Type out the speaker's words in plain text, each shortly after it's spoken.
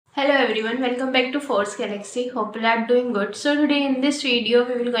Hello everyone, welcome back to forceGalaxy. Hope you are doing good. So today in this video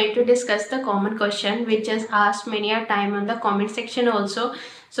we will going to discuss the common question which is asked many a time on the comment section also.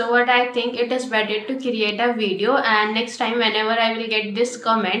 So what I think, it is better to create a video, and next time whenever I will get this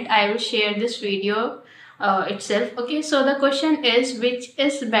comment I will share this video itself. Okay, so the question is, which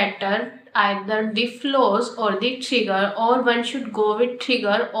is better, either the flows or the trigger, or one should go with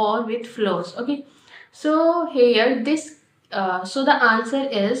trigger or with flows? Okay, so here so the answer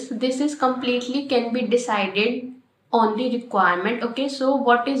is, this is completely can be decided on the requirement. Okay, so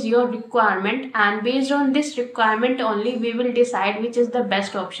what is your requirement, and based on this requirement only we will decide which is the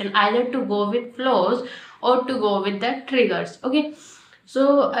best option, either to go with flows or to go with the triggers. Okay,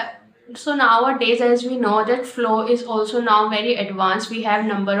 so nowadays, as we know that flow is also now very advanced, we have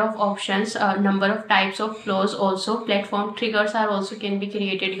number of options, number of types of flows. Also platform triggers are also can be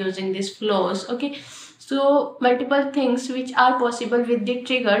created using these flows. Okay, so multiple things which are possible with the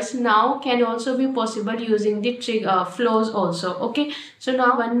triggers now can also be possible using the trigger flows also. Okay, so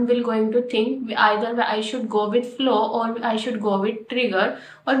now one will going to think either I should go with flow or I should go with trigger,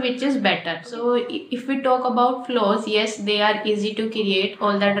 or which is better. So if we talk about flows, yes, they are easy to create.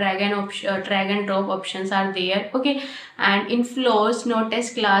 All the drag and drop options are there. Okay, and in flows no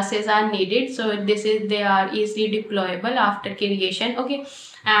test classes are needed, so they are easily deployable after creation. Okay,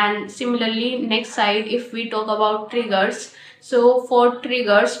 and similarly next side, if we talk about triggers, so for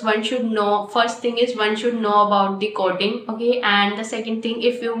triggers one should know, first thing is one should know about the coding. Okay, and the second thing,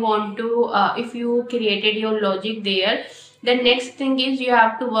 if you want to if you created your logic there, the next thing is you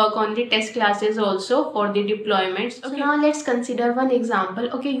have to work on the test classes also for the deployments. Okay, so now let's consider one example.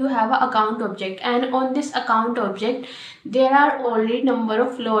 Okay, you have an account object, and on this account object there are already number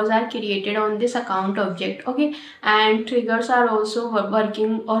of flows are created on this account object. Okay, and triggers are also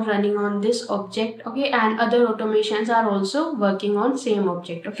working or running on this object. Okay, and other automations are also working on same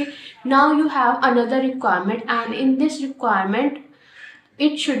object. Okay, now you have another requirement, and in this requirement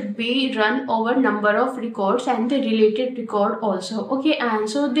it should be run over number of records and the related record also. Okay, and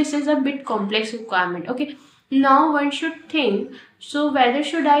so this is a bit complex requirement. Okay, now one should think, so whether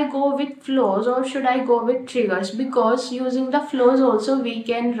should I go with flows or should I go with triggers, because using the flows also we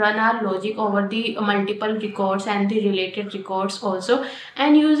can run our logic over the multiple records and the related records also,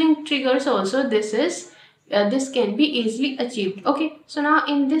 and using triggers also this can be easily achieved. Okay, so now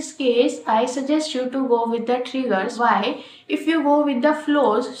in this case I suggest you to go with the triggers. Why? If you go with the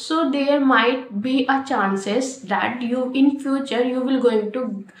flows, so there might be a chances that you in future you will going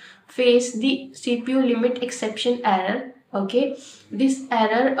to face the CPU limit exception error. Okay, this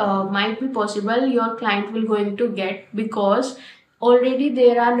error might be possible your client will going to get, because already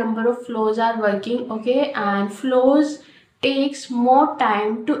there are number of flows are working. Okay, and flows takes more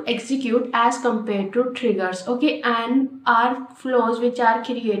time to execute as compared to triggers. Okay, and our flows which are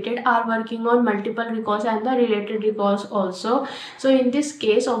created are working on multiple records and the related records also. So in this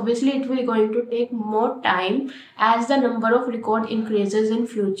case obviously it will going to take more time as the number of record increases in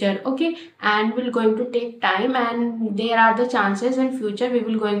future. Okay, and will going to take time, and there are the chances in future we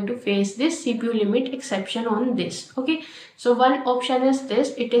will going to face this CPU limit exception on this. Okay, so one option is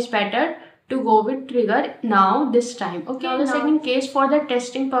this, it is better to go with trigger now this time. Okay, now the second case, for the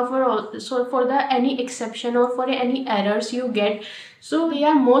testing purpose, so for the any exception or for any errors you get, so they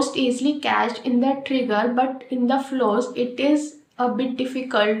are most easily catched in the trigger, but in the flows it is a bit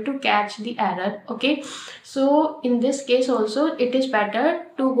difficult to catch the error. Okay, so in this case also it is better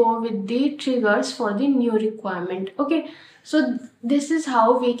to go with the triggers for the new requirement. Okay, so this is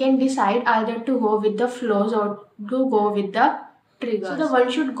how we can decide either to go with the flows or to go with the triggers. So the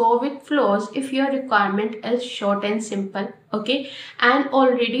one should go with flows if your requirement is short and simple. Okay, and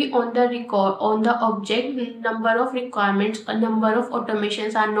already on the record on the object number of requirements, a number of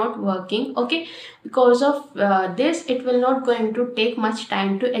automations are not working. Okay, because of this it will not going to take much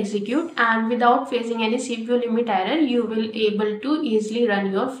time to execute, and without facing any CPU limit error you will able to easily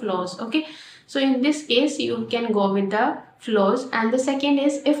run your flows. Okay, so in this case you can go with the flows. And the second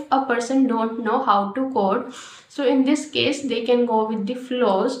is, if a person don't know how to code, so in this case they can go with the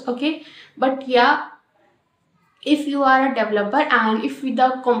flows. Okay, but yeah, if you are a developer and if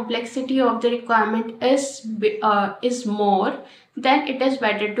the complexity of the requirement is more, then it is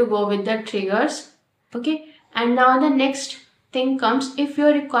better to go with the triggers. Okay, and now the next thing comes, if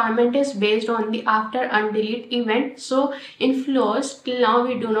your requirement is based on the after undelete event. So in flows till now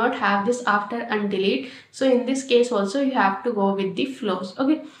we do not have this after undelete, so in this case also you have to go with the flows.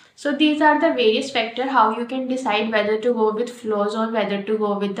 Okay, so these are the various factors how you can decide whether to go with flows or whether to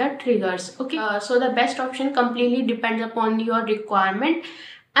go with the triggers. Okay, so the best option completely depends upon your requirement,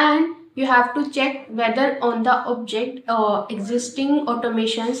 and you have to check whether on the object existing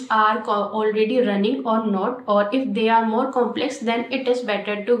automations are already running or not, or if they are more complex, then it is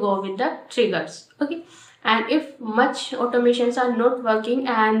better to go with the triggers. Okay, and if much automations are not working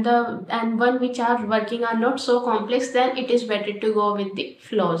and one which are working are not so complex, then it is better to go with the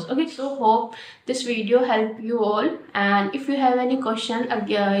flows. Okay, so hope this video help you all, and if you have any question,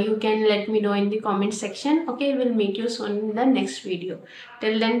 you can let me know in the comment section. Okay, we'll meet you soon in the next video.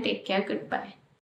 Till then, take care. Goodbye.